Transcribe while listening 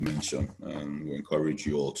mentioned. We encourage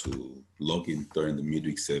you all to log in during the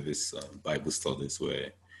midweek service Bible studies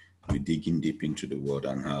where we dig in deep into the word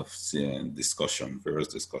and have various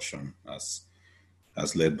discussion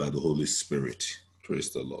as led by the Holy Spirit. Praise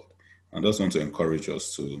the Lord. I just want to encourage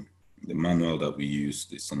us to the manual that we use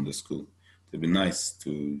the Sunday school. It'd be nice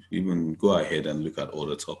to even go ahead and look at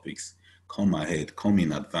other topics. Come ahead, come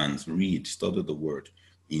in advance, read, study the word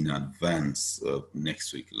in advance of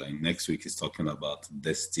next week. Like next week is talking about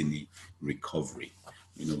destiny recovery.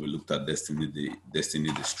 We looked at the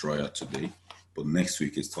destiny destroyer today, but next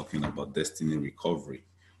week is talking about destiny recovery.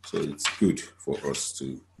 So it's good for us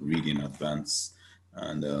to read in advance,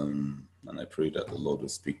 and I pray that the Lord will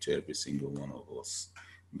speak to every single one of us.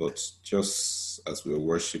 But just as we were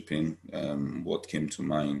worshiping, what came to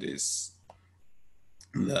mind is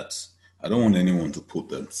that I don't want anyone to put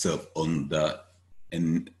themselves under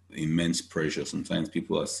an immense pressure. Sometimes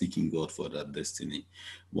people are seeking God for that destiny.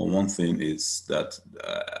 But one thing is that,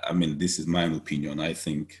 this is my opinion. I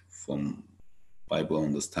think from Bible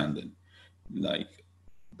understanding, like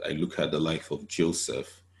I look at the life of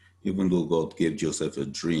Joseph, even though God gave Joseph a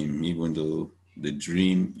dream, even though the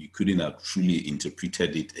dream, you couldn't have truly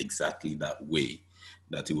interpreted it exactly that way,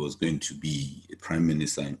 that he was going to be a prime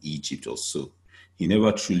minister in Egypt or so. He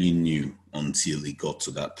never truly knew until he got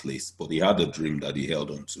to that place, but he had a dream that he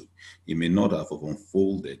held on to. He may not have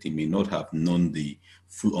unfolded. He may not have known the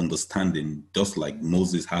full understanding, just like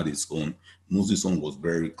Moses had his own. Moses' own was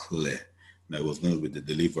very clear that he was going to be the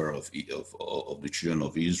deliverer of the children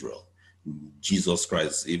of Israel. Jesus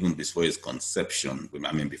Christ, even before his conception,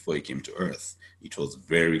 before he came to earth, it was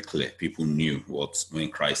very clear. People knew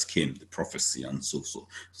when Christ came, the prophecy and so.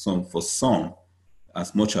 So for some,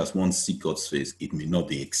 as much as one sees God's face, it may not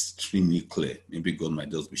be extremely clear. Maybe God might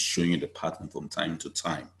just be showing you the pattern from time to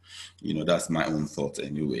time. That's my own thought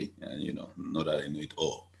anyway. Not that I know it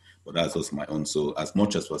all, but that's just my own. So as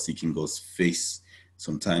much as we're seeking God's face,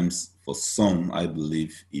 sometimes for some, I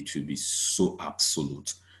believe it will be so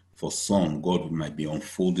absolute. For some, God might be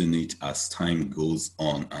unfolding it as time goes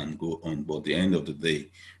on and go on. But at the end of the day,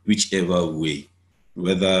 whichever way,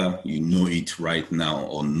 whether you know it right now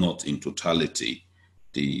or not in totality,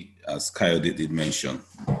 as Kayode did mention,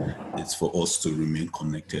 it's for us to remain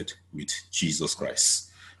connected with Jesus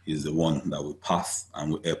Christ. He's the one that will pass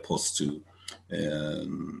and will help us to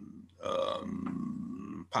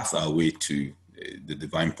pass our way to the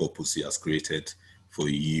divine purpose he has created for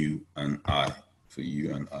you and I.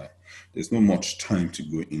 There's not much time to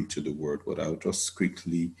go into the word, but I'll just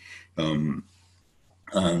quickly talk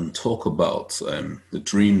about the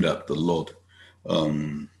dream that the Lord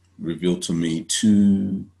revealed to me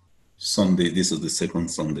 2 Sundays. This is the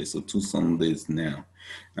second Sunday, so 2 Sundays now.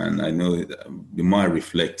 And I know the more I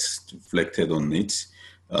reflected on it,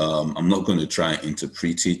 I'm not going to try and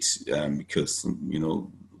interpret it because,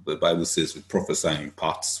 the Bible says we prophesy in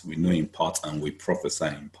parts. We know in part and we prophesy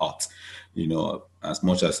in part. As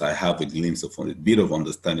much as I have a glimpse of a bit of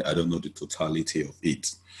understanding, I don't know the totality of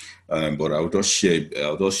it. But I'll just share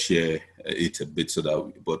it a bit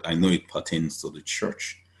but I know it pertains to the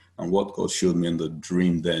church. And what God showed me in the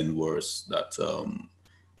dream then was that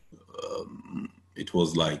it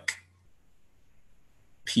was like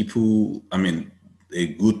people, a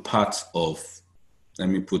good part of, let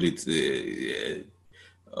me put it,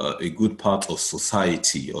 a good part of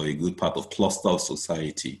society or a good part of cluster of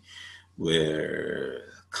society were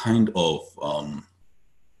kind of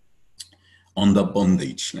under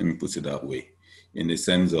bondage, let me put it that way, in the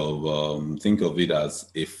sense of think of it as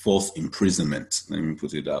a false imprisonment, let me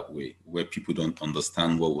put it that way, where people don't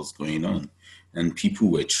understand what was going on. And people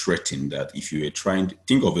were threatened that if you were trying to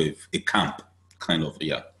think of a camp, kind of,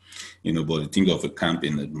 but think of a camp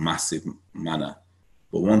in a massive manner.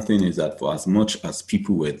 But one thing is that for as much as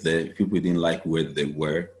people were there, people didn't like where they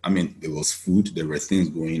were. There was food, there were things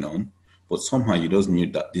going on, but somehow you just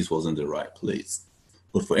knew that this wasn't the right place.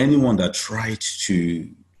 But for anyone that tried to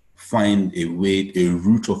find a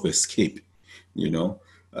route of escape,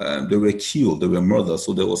 they were killed, they were murdered.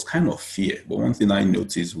 So there was kind of fear. But one thing I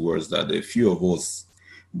noticed was that a few of us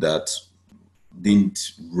that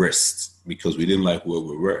didn't rest because we didn't like where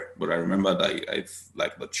we were. But I remember that I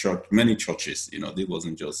like the church, many churches, there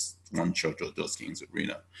wasn't just one church or just King's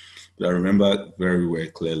Arena. But I remember very, very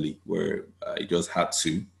clearly where I just had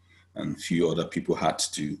to, and few other people had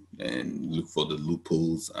to, and look for the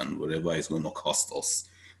loopholes and whatever is going to cost us.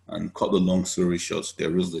 And cut the long story short,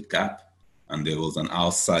 there was a gap, and there was an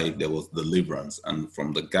outside, there was deliverance. And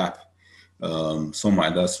from the gap, I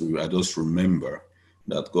just remember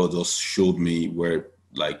that God just showed me where,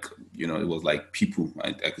 it was like people,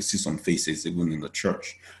 I could see some faces even in the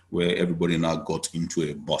church where everybody now got into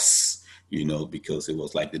a bus, because it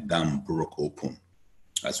was like the dam broke open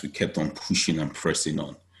as we kept on pushing and pressing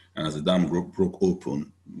on. And as the dam broke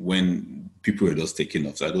open, when people were just taking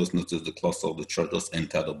off, so I just noticed the cluster of the church just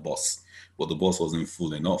entered the bus, but the bus wasn't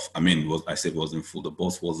full enough. I said it wasn't full. The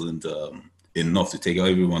bus wasn't enough to take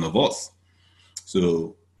every one of us.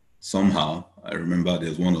 So somehow, I remember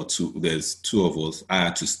there's two of us. I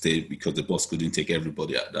had to stay because the bus couldn't take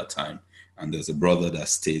everybody at that time. And there's a brother that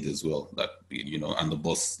stayed as well, and the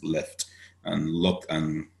bus left and locked,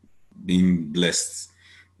 and being blessed,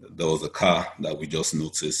 there was a car that we just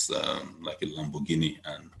noticed, like a Lamborghini,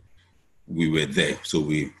 and we were there. So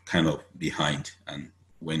we kind of behind and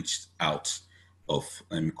went out of,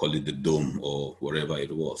 let me call it the dome or whatever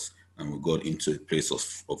it was. And we got into a place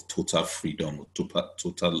of total freedom,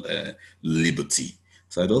 total liberty.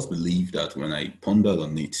 So I just believe that when I pondered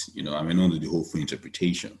on it, I may not do the whole full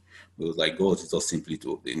interpretation. It was like God is just simply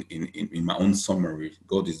in my own summary,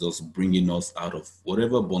 God is just bringing us out of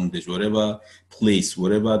whatever bondage, whatever place,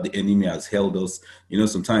 whatever the enemy has held us.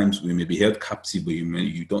 Sometimes we may be held captive, but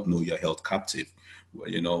you don't know you're held captive.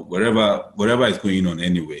 Wherever is going on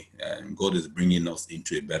anyway, and God is bringing us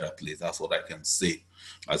into a better place. That's what I can say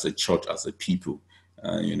as a church, as a people,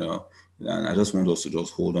 and I just want us to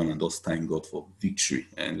just hold on and just thank God for victory,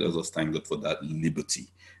 and just thank God for that liberty,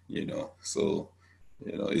 so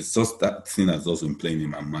it's just that thing that's just been playing in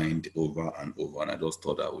my mind over and over, and I just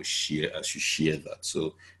thought I should share that.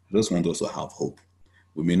 So I just want us to have hope.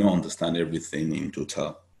 We may not understand everything in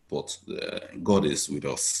total, but God is with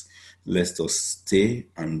us. Let us stay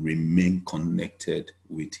and remain connected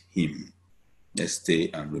with Him. Let's stay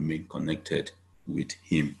and remain connected with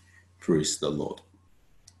Him. Praise the Lord.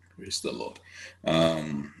 Praise the Lord.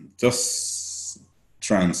 Just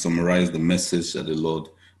try and summarize the message that the Lord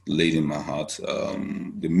laid in my heart.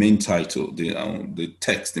 The main title, the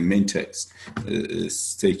main text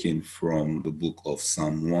is taken from the book of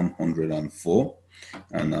Psalm 104,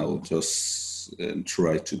 and I will just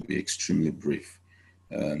try to be extremely brief.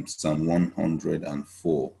 Psalm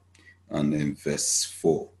 104 and then verse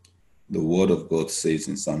 4. The word of God says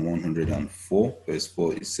in Psalm 104, verse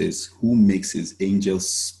 4, it says, "Who makes his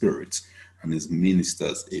angels spirits and his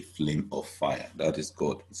ministers a flame of fire?" That is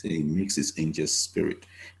God. He makes his angels spirit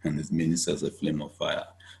and his ministers a flame of fire.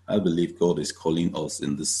 I believe God is calling us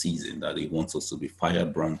in this season that He wants us to be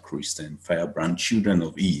firebrand Christian, firebrand children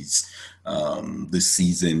of His, this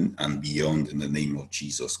season and beyond, in the name of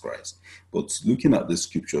Jesus Christ. But looking at the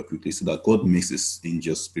scripture quickly, so that God makes his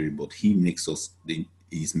angels spirit, but He makes us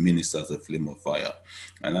His ministers a flame of fire.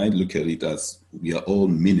 And I look at it as we are all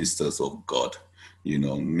ministers of God.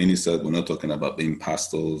 Ministers, we're not talking about being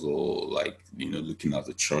pastors or looking at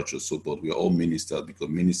the church or so, but we are all ministers, because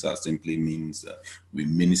minister simply means we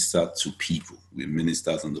minister to people. We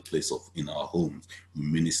minister in the place in our homes. We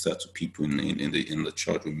minister to people in the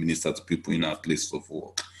church. We minister to people in our place of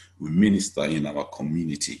work. We minister in our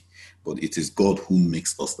community. But it is God who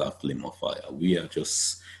makes us that flame of fire. We are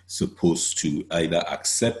just supposed to either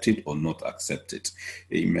accept it or not accept it.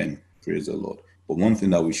 Amen. Praise the Lord. But one thing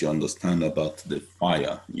that we should understand about the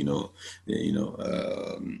fire, is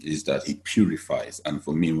that it purifies. And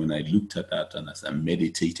for me, when I looked at that and as I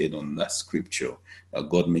meditated on that scripture,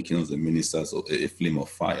 God making us the ministers of a flame of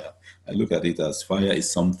fire, I look at it as fire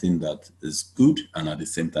is something that is good and at the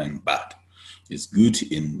same time bad. It's good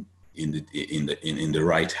in the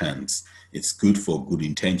right hands. It's good for good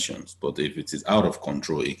intentions, but if it is out of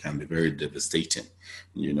control, it can be very devastating,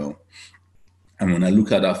 And when I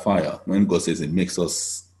look at that fire, when God says it makes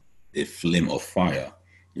us a flame of fire,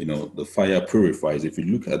 the fire purifies. If you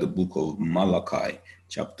look at the book of Malachi,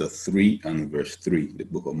 chapter 3 and verse 3, the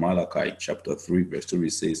book of Malachi, chapter 3, verse 3,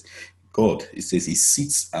 says, it says He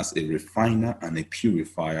sits as a refiner and a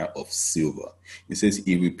purifier of silver. It says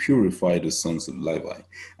He will purify the sons of Levi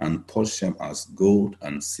and polish them as gold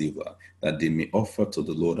and silver, that they may offer to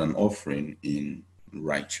the Lord an offering in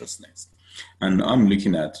righteousness. And I'm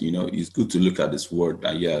looking at, it's good to look at this word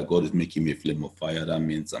that, God is making me a flame of fire. That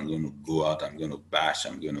means I'm going to go out, I'm going to bash,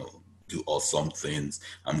 I'm going to do awesome things.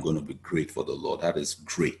 I'm going to be great for the Lord. That is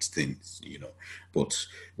great things, But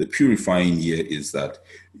the purifying here is that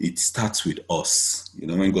it starts with us.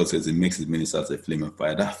 When God says He makes His ministers a flame of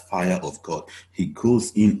fire, that fire of God, He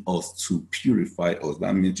goes in us to purify us.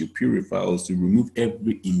 That means to purify us, to remove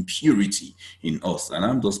every impurity in us. And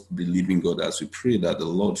I'm just believing God as we pray that the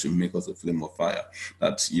Lord should make us a flame of fire.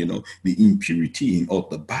 That, the impurity in us,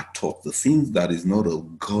 the bad thought, the things that is not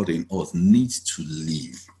of God in us needs to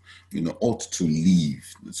leave. ought to leave.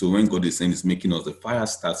 So when God is saying He's making us, the fire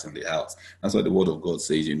starts in the house. That's what the Word of God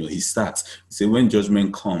says. He starts. He says when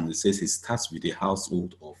judgment comes, it says He starts with the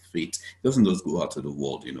household of faith. He doesn't just go out to the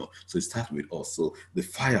world. So it starts with us. So the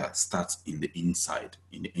fire starts in the inside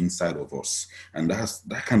of us, and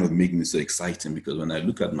that kind of makes me so exciting, because when I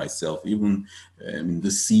look at myself, even in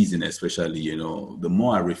this season, especially, the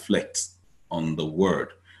more I reflect on the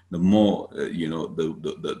Word, the more the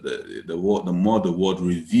more the word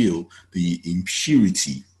reveal the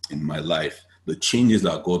impurity in my life, the changes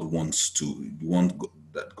that God wants to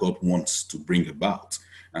bring about,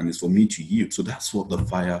 and it's for me to yield. So that's what the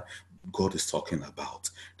fire God is talking about.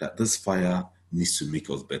 That this fire needs to make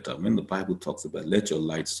us better. When the Bible talks about let your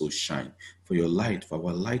light so shine, for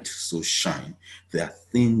our light so shine, there are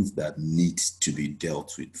things that need to be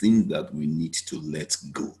dealt with, things that we need to let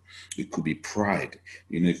go. It could be pride.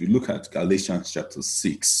 If you look at Galatians chapter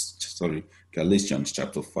 5,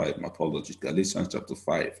 my apologies, Galatians chapter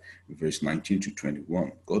 5, verse 19 to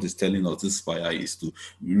 21. God is telling us this fire is to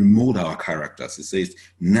remold our characters. It says,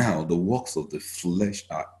 now the works of the flesh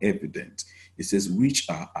are evident. It says, which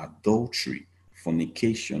are adultery,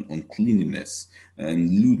 fornication, uncleanness,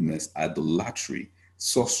 and lewdness, idolatry,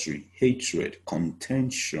 sorcery, hatred,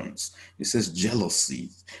 contentions. It says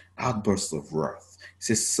jealousies, outbursts of wrath. It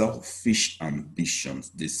says selfish ambitions,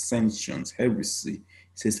 dissensions, heresy. It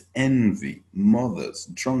says envy, murders,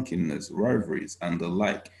 drunkenness, rivalries, and the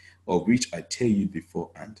like, of which I tell you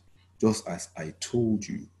beforehand, just as I told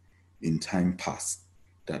you in time past,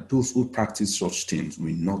 that those who practice such things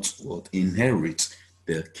will not inherit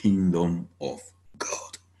the kingdom of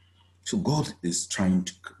God. So God is trying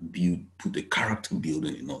to put a character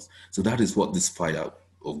building in us. So that is what this fire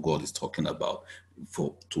of God is talking about,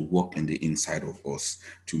 to work in the inside of us,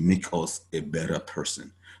 to make us a better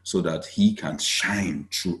person, so that He can shine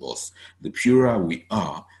through us. The purer we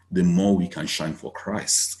are, the more we can shine for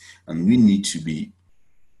Christ. And we need to be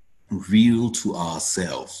real to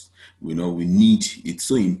ourselves. It's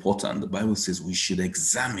so important. The Bible says we should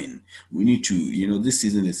examine. We need to, this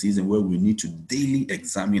is a season where we need to daily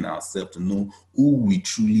examine ourselves to know who we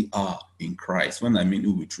truly are in Christ. When I mean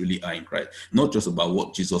who we truly are in Christ, not just about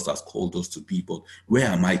what Jesus has called us to be, but where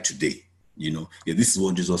am I today? This is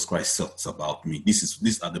what Jesus Christ says about me.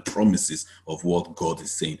 These are the promises of what God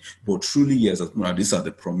is saying. But truly, yes, these are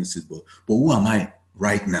the promises. But who am I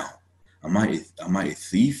right now? Am I a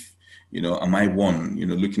thief? Am I one,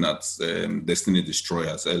 looking at Destiny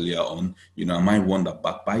Destroyers earlier on, am I one that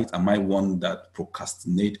backbite? Am I one that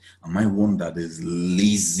procrastinate? Am I one that is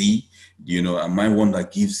lazy? Am I one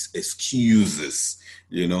that gives excuses?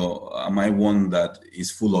 Am I one that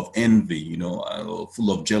is full of envy,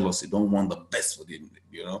 full of jealousy, don't want the best for them,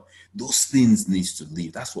 Those things needs to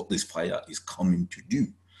leave. That's what this fire is coming to do.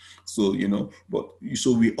 So,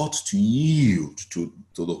 so we ought to yield to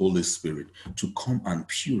the Holy Spirit to come and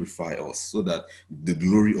purify us, so that the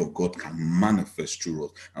glory of God can manifest through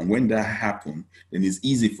us. And when that happens, then it's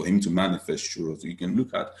easy for Him to manifest through us. You can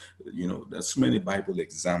look at, there's so many Bible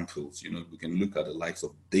examples. We can look at the likes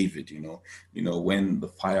of David. When the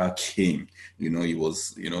fire came, he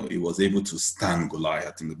was able to stand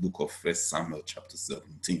Goliath in the book of 1 Samuel chapter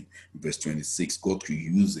 17, verse 26. God could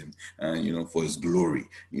use him, for His glory.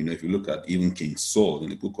 If you look at even King Saul in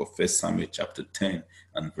the book of 1 Samuel chapter 10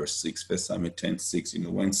 and verse 6, 1 Samuel 10:6,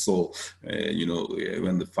 when Saul,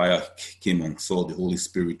 when the fire came on Saul, the Holy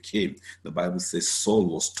Spirit came. The Bible says Saul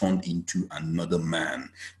was turned into another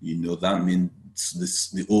man. That means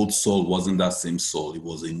the old Saul wasn't that same Saul. It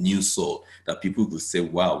was a new Saul, that people could say,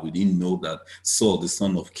 wow, we didn't know that Saul, the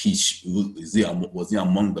son of Kish, was he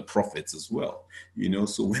among the prophets as well.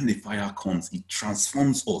 So when the fire comes, it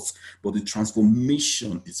transforms us, but the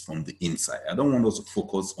transformation is from the inside. I don't want us to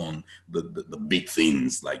focus on the big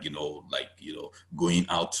things, like going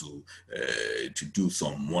out to do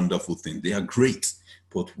some wonderful things. They are great,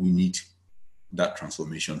 but we need that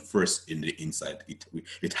transformation first in the inside.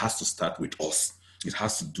 It has to start with us. It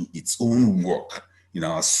has to do its own work in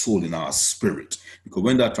our soul, in our spirit, because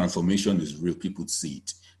when that transformation is real, people see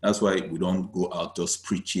it. That's why we don't go out just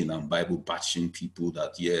preaching and Bible bashing people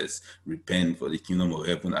that, yes, repent for the kingdom of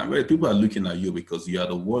heaven. And people are looking at you because you are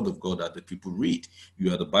the word of God that the people read.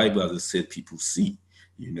 You are the Bible, as I said, people see,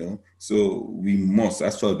 So we must,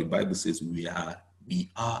 that's why the Bible says we are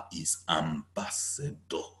His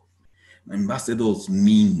ambassador. Ambassadors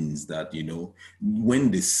means that,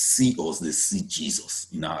 when they see us, they see Jesus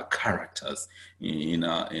in our characters, in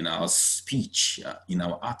our speech, in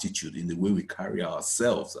our attitude, in the way we carry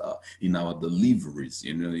ourselves, in our deliveries,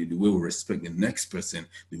 in the way we respect the next person,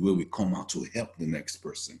 the way we come out to help the next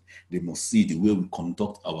person. They must see the way we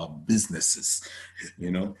conduct our businesses.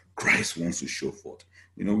 Christ wants to show forth.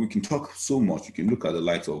 We can talk so much. You can look at the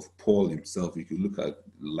likes of Paul himself. You can look at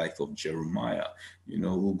the likes of Jeremiah,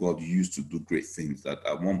 who God used to do great things. That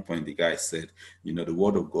at one point the guy said, the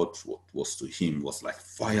word of God was to him was like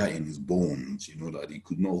fire in his bones, that he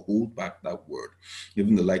could not hold back that word.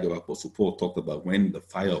 Even the like of Apostle Paul talked about when the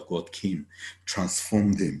fire of God came,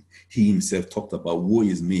 transformed him. He himself talked about, woe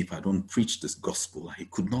is me if I don't preach this gospel. He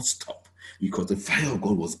could not stop, because the fire of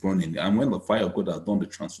God was burning. And when the fire of God has done the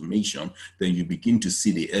transformation, then you begin to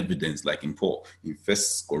see the evidence, like in Paul, in 1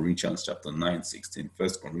 Corinthians chapter 9:16, 1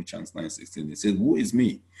 Corinthians 9:16, he says, woe is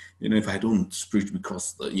me, if I don't preach,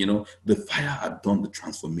 because, the fire had done the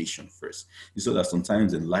transformation first. So that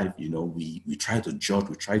sometimes in life, we try to judge,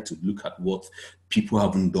 we try to look at what people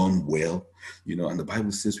haven't done well, and the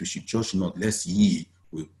Bible says we should judge not, lest we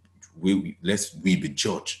be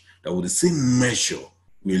judged. That with the same measure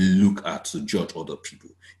we look at to judge other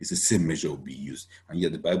people, it's the same measure will be used. And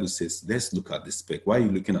yet the Bible says, let's look at the speck. Why are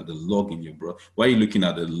you looking at the log in your brother? Why are you looking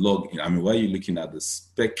at the log? Why are you looking at the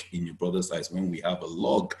speck in your brother's eyes when we have a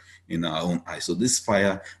log in our own eyes? So this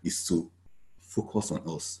fire is to focus on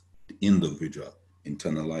us, the individual,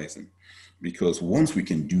 internalizing. Because once we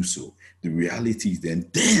can do so, the reality is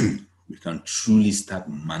then we can truly start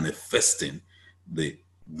manifesting the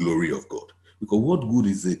glory of God. Because what good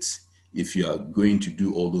is it if you are going to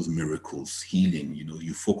do all those miracles, healing,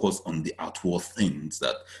 you focus on the outward things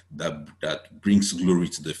that brings glory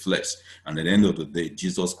to the flesh. And at the end of the day,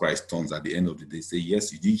 Jesus Christ turns at the end of the day, say,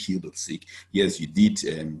 yes, you did heal the sick. Yes, you did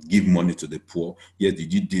give money to the poor. Yes,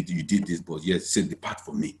 you did this, but yes, say, depart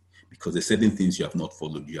from me. Because there's certain things you have not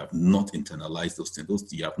followed. You have not internalized those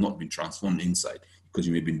things. You have not been transformed inside. Because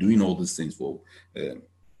you may have been doing all these things for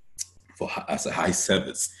as a high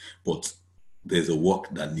service, but there's a work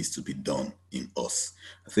that needs to be done in us.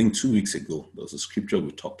 I think 2 weeks ago, there was a scripture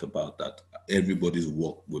we talked about that everybody's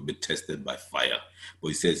work will be tested by fire, but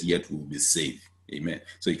it says, yet we will be saved. Amen.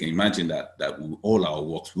 So you can imagine that all our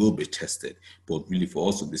works will be tested, but really for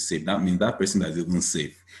us to be saved, that means that person that is even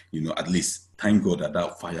saved, at least thank God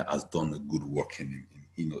that fire has done a good work in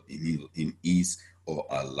his or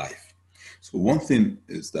our life. So one thing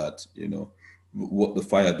is that, what the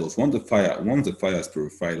fire does, once the fire has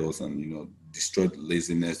purified us and, destroyed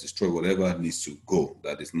laziness, destroyed whatever needs to go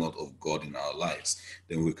that is not of God in our lives,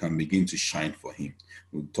 then we can begin to shine for him.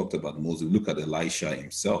 We talked about Moses. Look at Elisha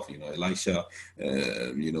himself. Elisha,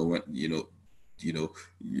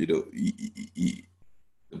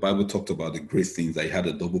 the Bible talked about the great things, that he had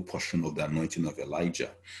a double portion of the anointing of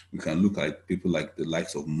Elijah. We can look at people like the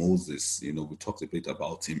likes of Moses. We talked a bit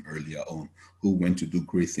about him earlier on, who went to do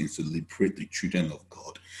great things to liberate the children of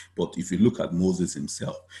God. But if you look at Moses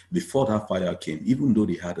himself, before that fire came, even though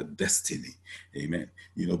they had a destiny, amen,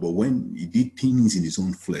 but when he did things in his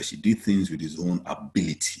own flesh, he did things with his own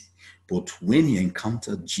ability. But when he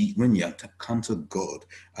encountered God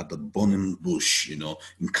at the burning bush,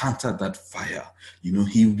 encountered that fire,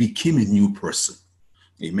 he became a new person.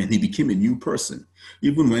 Amen. He became a new person.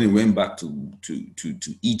 Even when he went back to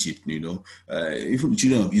Egypt, even the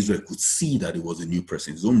children of Israel could see that he was a new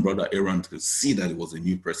person. His own brother Aaron could see that he was a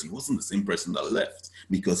new person. He wasn't the same person that left,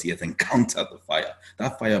 because he had encountered the fire.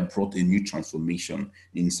 That fire brought a new transformation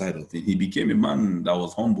inside of him. He became a man that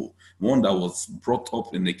was humble, one that was brought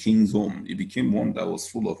up in the king's home. He became one that was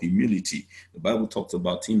full of humility. The Bible talks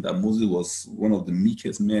about him that Moses was one of the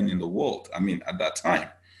meekest men in the world. At that time.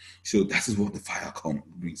 So that is what the fire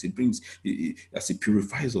brings. It brings, as it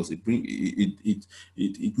purifies us, it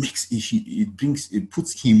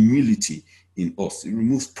puts humility in us. It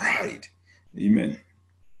removes pride. Amen.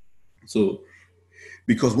 So,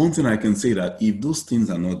 because one thing I can say, that if those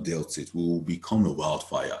things are not dealt with, we will become a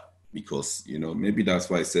wildfire. Because, maybe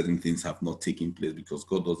that's why certain things have not taken place, because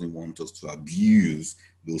God doesn't want us to abuse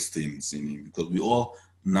those things in him. Because we all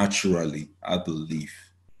naturally, I believe,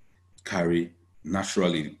 carry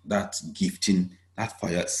naturally that gifting, that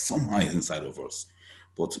fire somehow is inside of us,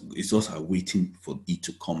 but it's just waiting for it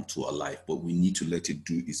to come to our life. But we need to let it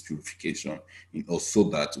do its purification in us, so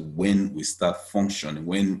that when we start functioning,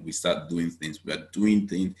 when we start doing things, we are doing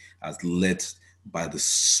things as led by the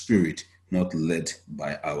Spirit, not led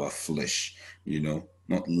by our flesh,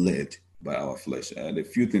 not led by our flesh. And a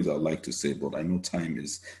few things I'd like to say, but I know time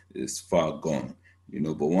is far gone.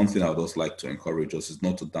 But one thing I would also like to encourage us is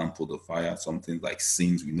not to dampen the fire. Something like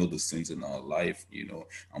sins, we know the sins in our life,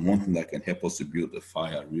 and one thing that can help us to build the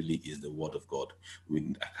fire really is the Word of God.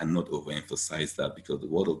 I cannot overemphasize that, because the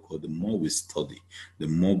Word of God, the more we study, the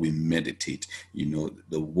more we meditate,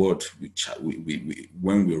 the Word,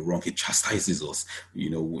 when we're wrong, it chastises us.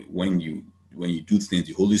 When you do things,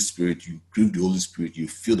 the Holy Spirit, you grieve the Holy Spirit, you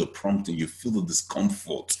feel the prompting, you feel the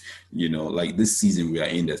discomfort, like this season we are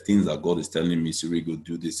in, there's things that God is telling me, Sirigo,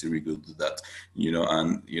 do this, Sirigo, do that,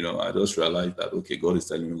 I just realized that, okay, God is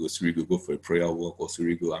telling me, go, Sirigo, go for a prayer walk, or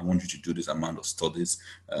Sirigo, I want you to do this amount of studies,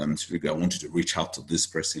 Sirigo, I want you to reach out to this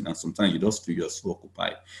person, and sometimes you just feel you're so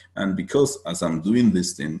occupied, and because as I'm doing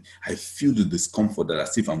this thing, I feel the discomfort that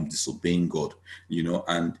as if I'm disobeying God,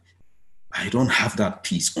 and I don't have that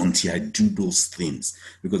peace until I do those things,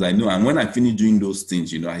 because I know, and when I finish doing those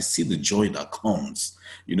things, I see the joy that comes,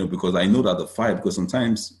 because I know that the fire, because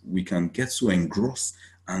sometimes we can get so engrossed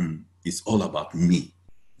and it's all about me,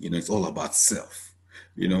 it's all about self,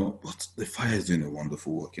 but the fire is doing a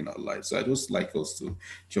wonderful work in our lives. So I just like us to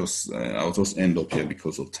I'll just end up here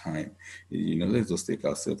because of time. Let's just take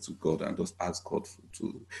ourselves to God and just ask God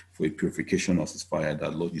for a purification of His fire.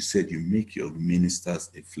 That, Lord, you said you make your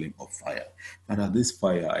ministers a flame of fire. Father, this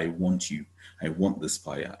fire, I want you. I want this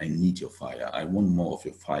fire. I need your fire. I want more of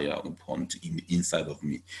your fire upon in the inside of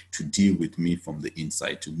me, to deal with me from the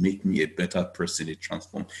inside, to make me a better person, a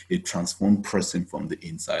transformed person from the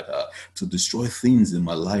inside, to destroy things in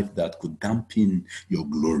my life that could dampen your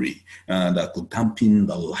glory, that could dampen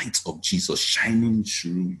the light of Jesus shining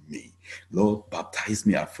through me. Lord, baptize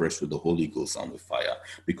me afresh with the Holy Ghost and with fire.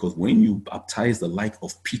 Because when you baptize the like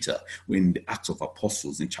of Peter, when the Acts of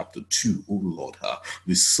Apostles in chapter 2, oh Lord,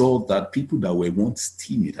 we saw that people that were once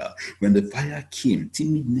timid, when the fire came,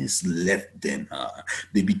 timidness left them.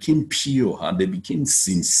 They became pure. They became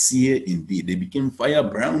sincere indeed. They became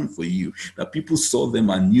firebrand for you. That people saw them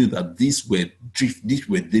and knew that these were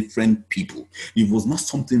different people. It was not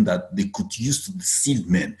something that they could use to deceive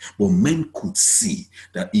men, but men could see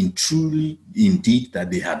that indeed that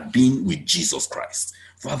they had been with Jesus Christ.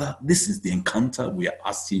 Father, this is the encounter we are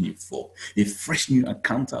asking you for, a fresh new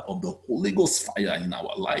encounter of the Holy Ghost fire in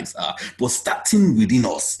our lives, but starting within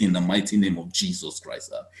us in the mighty name of Jesus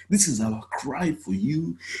Christ. This is our cry for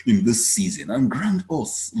you in this season, and grant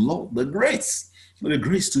us, Lord, the grace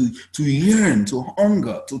to yearn, to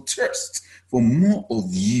hunger, to thirst for more of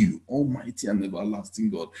you, Almighty and everlasting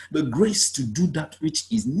God. The grace to do that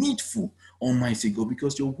which is needful, Almighty God,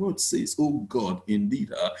 because your word says, oh God,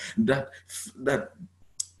 indeed, that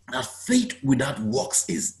faith without works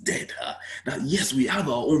is dead. That yes, we have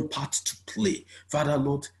our own part to play. Father,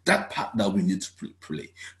 Lord, that part that we need to play.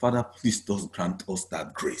 Father, please just grant us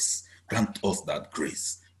that grace. Grant us that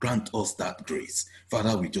grace. Grant us that grace.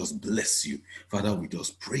 Father, we just bless you. Father, we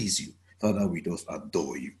just praise you. Father, we just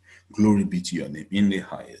adore you. Glory be to your name in the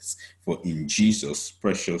highest. For in Jesus'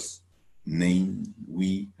 precious name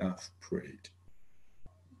we have prayed.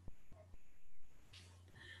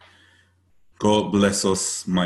 God bless us, my